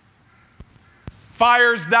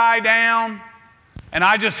 Fires die down, and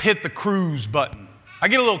I just hit the cruise button. I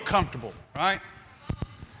get a little comfortable. right?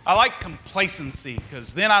 I like complacency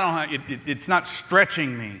because then I don't have, it's not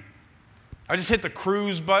stretching me. I just hit the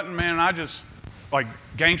cruise button, man, and I just, like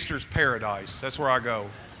gangster's paradise. That's where I go.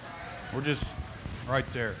 We're just right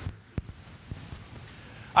there.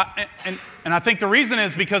 And I think the reason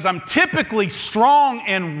is because I'm typically strong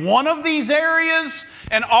in one of these areas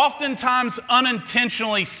and oftentimes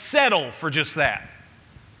unintentionally settle for just that.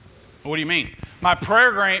 What do you mean? My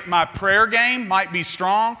prayer game might be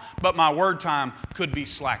strong, but my word time could be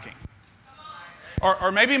slacking.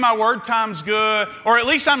 Or maybe my word time's good, or at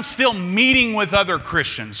least I'm still meeting with other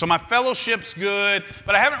Christians. So my fellowship's good,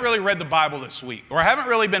 but I haven't really read the Bible this week, or I haven't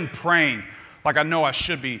really been praying like I know I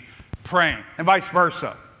should be praying, and vice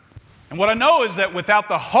versa. And what I know is that without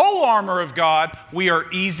the whole armor of God, we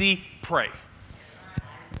are easy prey.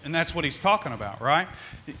 And that's what he's talking about, right?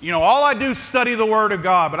 You know, all I do is study the Word of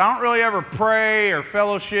God, but I don't really ever pray or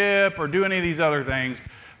fellowship or do any of these other things.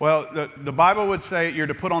 Well, the Bible would say you're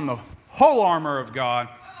to put on the whole armor of God,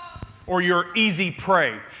 or you're easy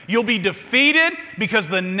prey. You'll be defeated because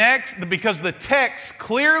the text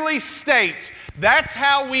clearly states that's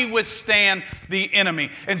how we withstand the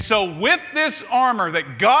enemy. And so with this armor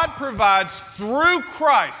that God provides through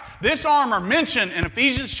Christ, this armor mentioned in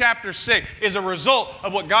Ephesians chapter 6 is a result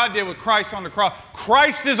of what God did with Christ on the cross.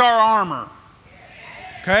 Christ is our armor.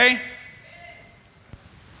 Okay?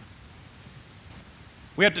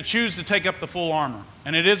 We have to choose to take up the full armor.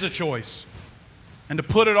 And it is a choice. And to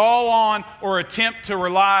put it all on or attempt to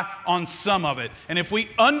rely on some of it. And if we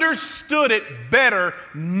understood it better,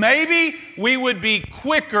 maybe we would be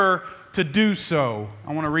quicker to do so.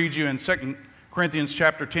 I want to read you in 2 Corinthians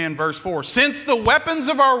chapter 10, verse 4. Since the weapons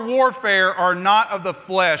of our warfare are not of the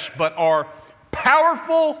flesh, but are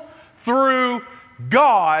powerful through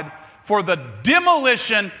God for the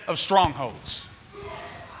demolition of strongholds.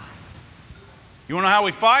 You want to know how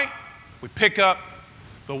we fight? We pick up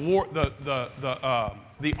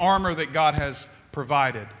the armor that God has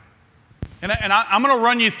provided. And I'm going to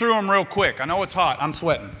run you through them real quick. I know it's hot. I'm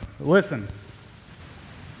sweating. Listen.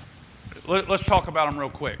 Let's talk about them real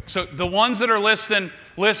quick. So the ones that are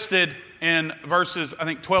listed in verses, I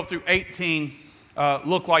think, 12 through 18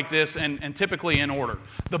 look like this and typically in order.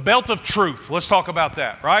 The belt of truth. Let's talk about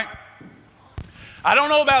that, right? I don't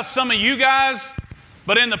know about some of you guys,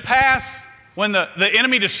 but in the past, when the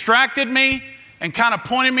enemy distracted me and kind of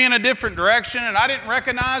pointed me in a different direction and I didn't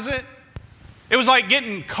recognize it, it was like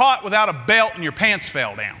getting caught without a belt and your pants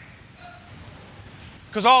fell down.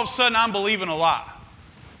 Because all of a sudden I'm believing a lie.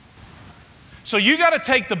 So you got to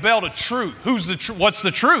take the belt of truth. What's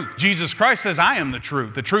the truth? Jesus Christ says, I am the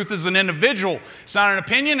truth. The truth is an individual. It's not an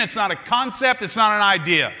opinion. It's not a concept. It's not an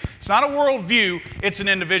idea. It's not a worldview. It's an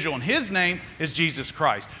individual. And His name is Jesus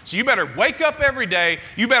Christ. So you better wake up every day.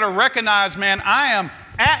 You better recognize, man, I am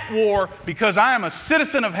at war because I am a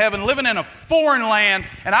citizen of heaven living in a foreign land,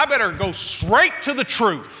 and I better go straight to the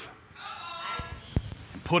truth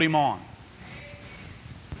and put Him on.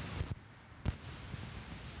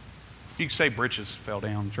 You can say britches fell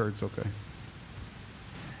down, church, okay.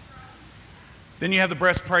 Then you have the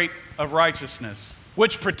breastplate of righteousness,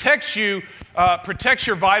 which protects you, protects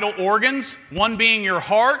your vital organs, one being your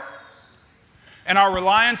heart. And our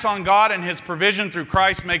reliance on God and His provision through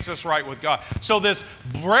Christ makes us right with God. So this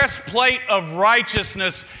breastplate of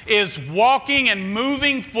righteousness is walking and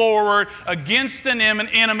moving forward against an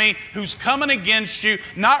enemy who's coming against you,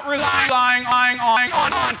 not relying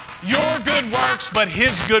on your good works, but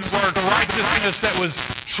His good work, the righteousness that was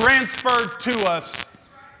transferred to us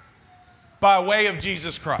by way of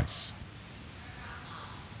Jesus Christ.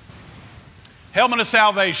 Helmet of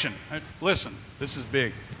salvation. Listen, this is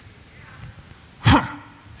big.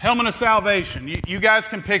 Helmet of salvation. You guys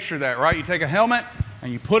can picture that, right? You take a helmet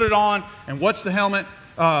and you put it on, and what's the helmet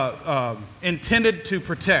intended to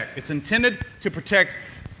protect? It's intended to protect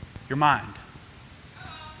your mind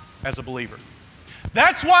as a believer.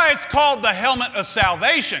 That's why it's called the helmet of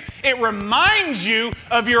salvation. It reminds you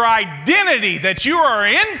of your identity, that you are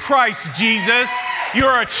in Christ Jesus,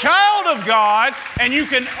 you're a child of God, and you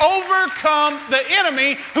can overcome the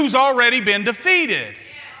enemy who's already been defeated.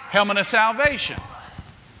 Helmet of salvation.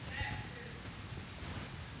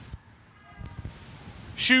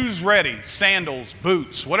 Shoes ready, sandals,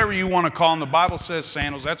 boots, whatever you want to call them. The Bible says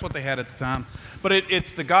sandals. That's what they had at the time. But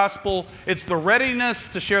it's the gospel. It's the readiness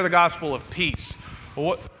to share the gospel of peace.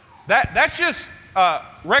 That's just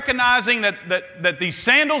recognizing that these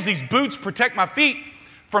sandals, these boots protect my feet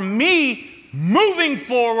from me moving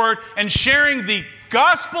forward and sharing the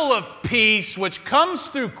gospel of peace, which comes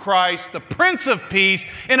through Christ, the Prince of Peace,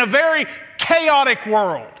 in a very chaotic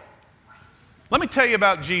world. Let me tell you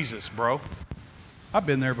about Jesus, bro. I've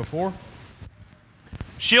been there before.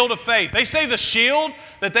 Shield of faith. They say the shield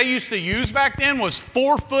that they used to use back then was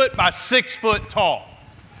 4 foot by 6 foot tall.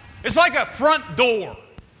 It's like a front door.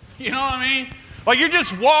 You know what I mean? Like you're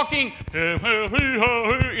just walking, you're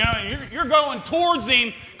going towards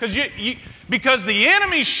him because the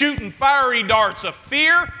enemy's shooting fiery darts of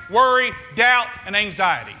fear, worry, doubt, and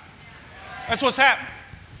anxiety. That's what's happening.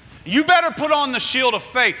 You better put on the shield of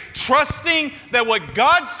faith, trusting that what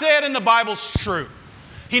God said in the Bible's true.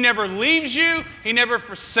 He never leaves you. He never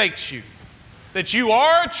forsakes you. That you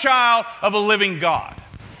are a child of a living God.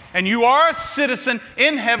 And you are a citizen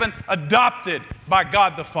in heaven adopted by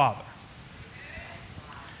God the Father.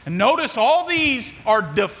 And notice all these are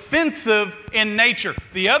defensive in nature.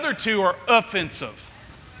 The other two are offensive.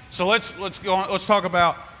 So let's go on. Let's talk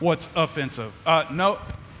about what's offensive. Note,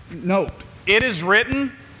 it is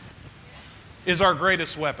written is our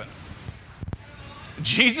greatest weapon.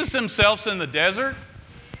 Jesus himself's in the desert.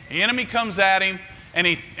 The enemy comes at him and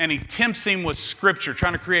he tempts him with scripture,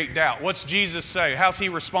 trying to create doubt. What's Jesus say? How's he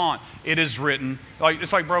respond? It is written.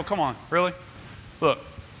 It's like, bro, come on, really? Look,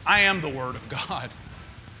 I am the Word of God.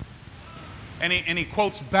 And he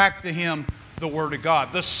quotes back to him the Word of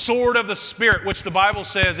God. The sword of the Spirit, which the Bible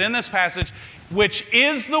says in this passage, which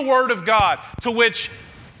is the Word of God, to which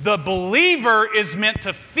the believer is meant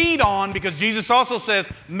to feed on, because Jesus also says,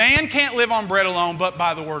 man can't live on bread alone, but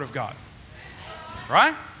by the Word of God.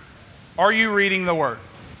 Right? Are you reading the Word?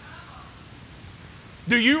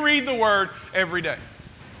 Do you read the Word every day?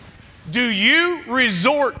 Do you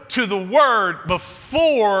resort to the Word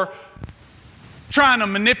before trying to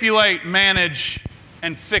manipulate, manage,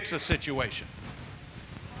 and fix a situation?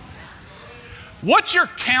 What's your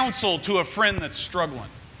counsel to a friend that's struggling?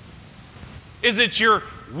 Is it your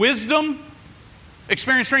wisdom,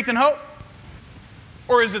 experience, strength, and hope?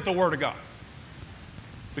 Or is it the Word of God?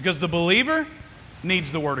 Because the believer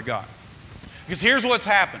needs the Word of God. Because here's what's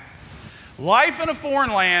happened. Life in a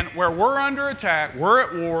foreign land where we're under attack, we're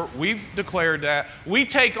at war, we've declared that. We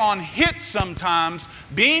take on hits sometimes,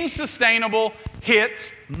 being sustainable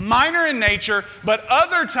hits, minor in nature, but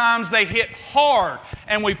other times they hit hard.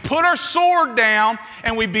 And we put our sword down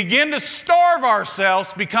and we begin to starve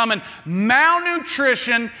ourselves, becoming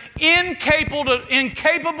malnutrition, incapable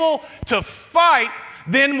to fight.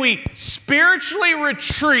 Then we spiritually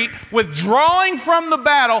retreat, withdrawing from the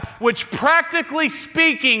battle, which practically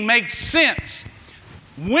speaking makes sense.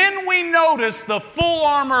 When we notice the full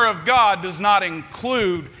armor of God does not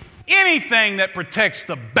include anything that protects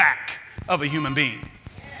the back of a human being.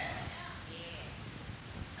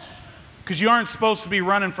 Because you aren't supposed to be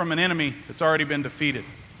running from an enemy that's already been defeated,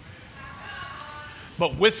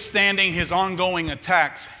 but withstanding his ongoing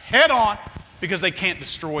attacks head on, because they can't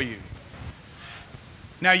destroy you.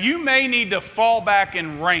 Now, you may need to fall back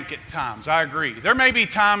in rank at times. I agree. There may be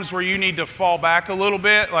times where you need to fall back a little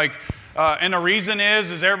bit. And the reason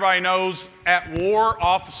is everybody knows at war,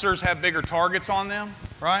 officers have bigger targets on them,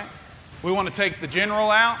 right? We want to take the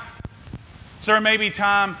general out. So there may be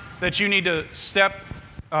time that you need to step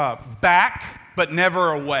back, but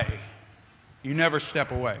never away. You never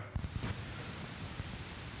step away.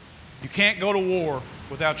 You can't go to war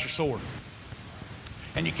without your sword.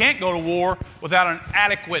 And you can't go to war without an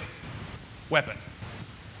adequate weapon.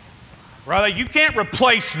 Right? You can't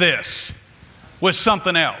replace this with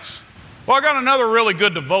something else. Well, I got another really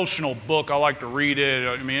good devotional book. I like to read it.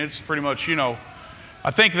 I mean, it's pretty much,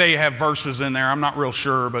 I think they have verses in there. I'm not real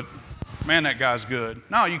sure, but man, that guy's good.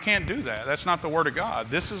 No, you can't do that. That's not the Word of God.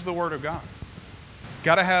 This is the Word of God.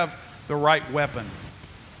 Got to have the right weapon.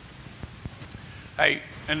 Hey,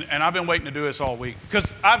 and I've been waiting to do this all week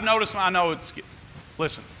because I've noticed,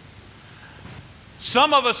 listen,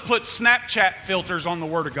 some of us put Snapchat filters on the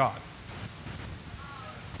Word of God.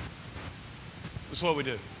 That's what we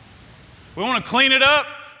do. We want to clean it up.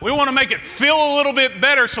 We want to make it feel a little bit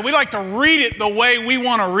better, so we like to read it the way we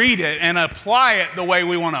want to read it and apply it the way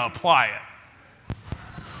we want to apply it.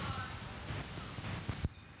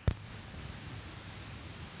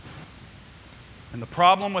 And the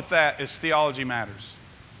problem with that is theology matters.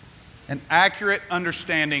 An accurate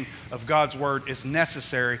understanding of God's Word is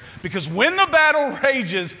necessary, because when the battle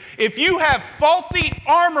rages, if you have faulty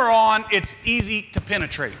armor on, it's easy to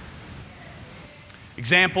penetrate.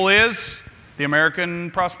 Example is the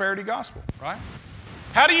American prosperity gospel, right?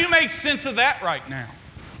 How do you make sense of that right now?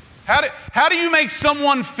 How do you make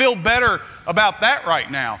someone feel better about that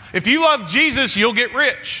right now? If you love Jesus, you'll get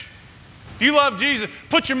rich. If you love Jesus,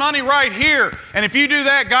 put your money right here. And if you do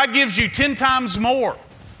that, God gives you 10 times more.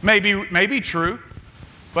 Maybe true,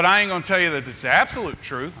 but I ain't going to tell you that it's absolute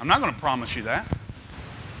truth. I'm not going to promise you that.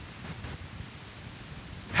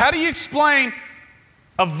 How do you explain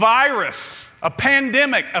a virus, a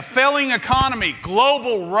pandemic, a failing economy,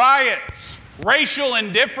 global riots, racial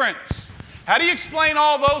indifference. How do you explain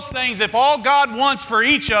all those things if all God wants for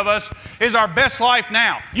each of us is our best life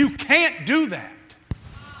now? You can't do that.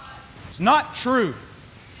 It's not true.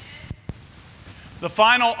 The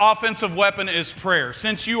final offensive weapon is prayer.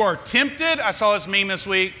 Since you are tempted, I saw this meme this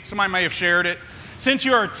week, somebody may have shared it. Since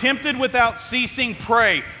you are tempted without ceasing,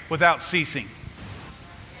 pray without ceasing.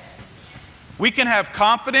 We can have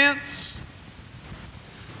confidence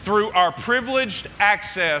through our privileged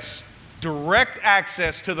access, direct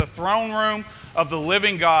access to the throne room of the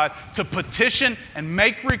living God to petition and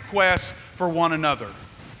make requests for one another.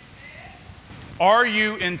 Are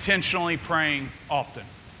you intentionally praying often?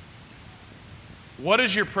 What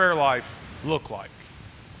does your prayer life look like?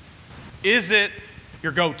 Is it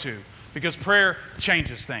your go-to? Because prayer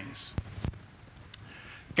changes things.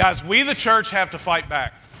 Guys, we the church have to fight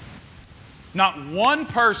back. Not one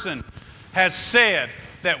person has said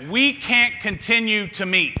that we can't continue to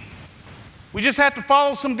meet. We just have to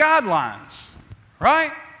follow some guidelines,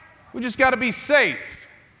 right? We just got to be safe.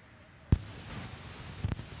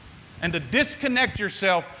 And to disconnect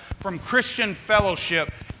yourself from Christian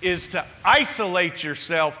fellowship is to isolate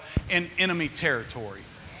yourself in enemy territory.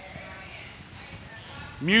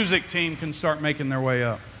 Music team can start making their way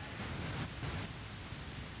up.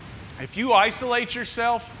 If you isolate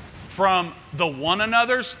yourself from the one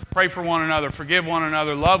another's, pray for one another, forgive one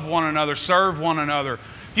another, love one another, serve one another.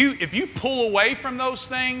 If you pull away from those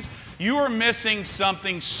things, you are missing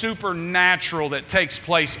something supernatural that takes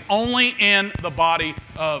place only in the body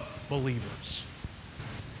of believers.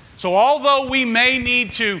 So although we may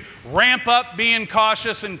need to ramp up being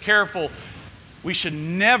cautious and careful, we should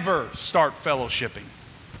never start fellowshipping.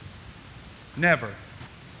 Never.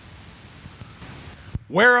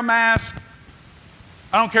 Wear a mask.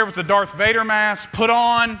 I don't care if it's a Darth Vader mask. Put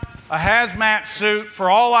on a hazmat suit for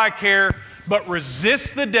all I care, but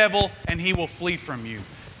resist the devil and he will flee from you.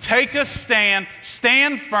 Take a stand,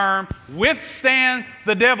 stand firm, withstand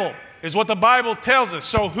the devil, is what the Bible tells us.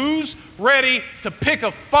 So who's ready to pick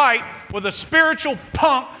a fight with a spiritual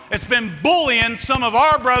punk that's been bullying some of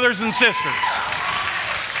our brothers and sisters?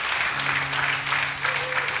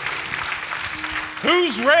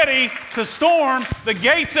 Who's ready to storm the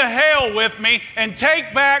gates of hell with me and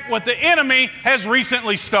take back what the enemy has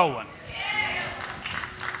recently stolen?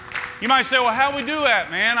 You might say, well, how do we do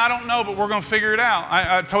that, man? I don't know, but we're going to figure it out.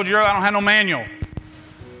 I told you earlier, I don't have no manual.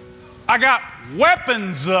 I got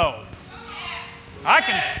weapons, though. I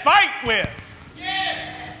can fight with.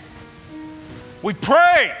 We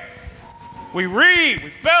pray. We read. We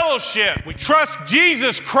fellowship. We trust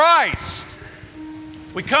Jesus Christ.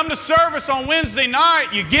 We come to service on Wednesday night.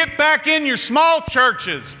 You get back in your small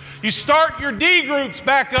churches. You start your D groups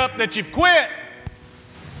back up that you've quit.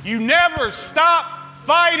 You never stop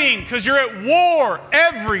fighting because you're at war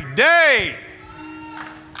every day.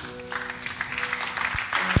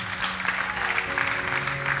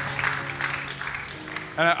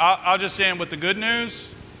 And I'll just end with the good news.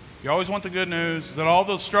 You always want the good news, that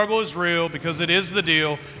although struggle is real, because it is the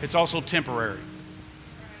deal, it's also temporary.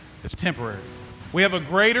 It's temporary. We have a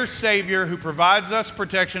greater Savior who provides us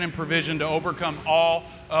protection and provision to overcome all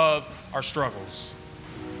of our struggles.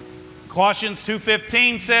 Colossians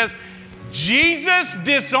 2:15 says, Jesus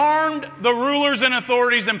disarmed the rulers and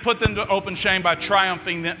authorities and put them to open shame by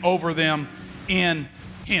triumphing over them in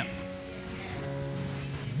Him.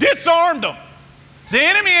 Disarmed them. The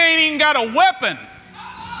enemy ain't even got a weapon.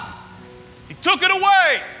 He took it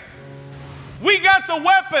away. We got the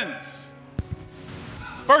weapons.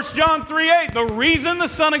 1 John 3:8, the reason the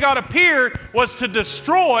Son of God appeared was to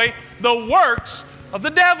destroy the works of the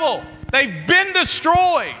devil. They've been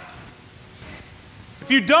destroyed. If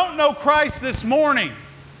you don't know Christ this morning,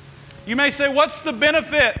 you may say, what's the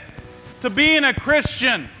benefit to being a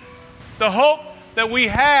Christian? The hope that we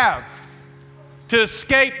have to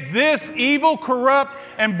escape this evil, corrupt,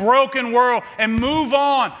 and broken world and move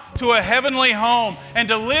on to a heavenly home and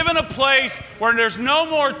to live in a place where there's no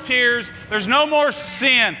more tears, there's no more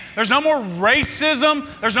sin, there's no more racism,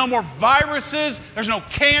 there's no more viruses, there's no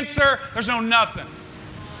cancer, there's no nothing.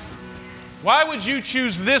 Why would you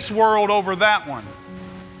choose this world over that one?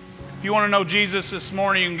 If you want to know Jesus this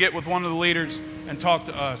morning, you can get with one of the leaders and talk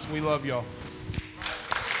to us. We love y'all.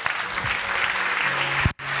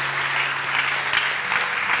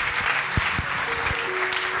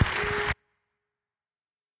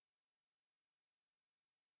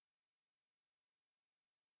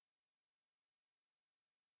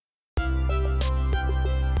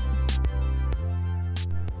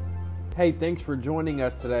 Hey, thanks for joining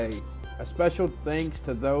us today. A special thanks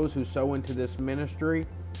to those who sow into this ministry.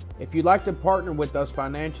 If you'd like to partner with us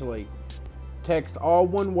financially, text all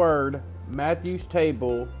one word, Matthew's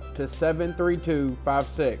Table, to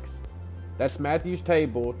 73256. That's Matthew's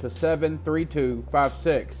Table to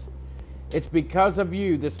 73256. It's because of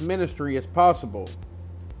you this ministry is possible.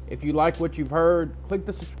 If you like what you've heard, click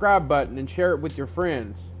the subscribe button and share it with your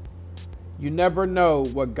friends. You never know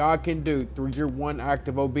what God can do through your one act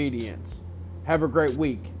of obedience. Have a great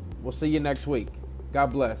week. We'll see you next week. God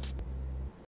bless.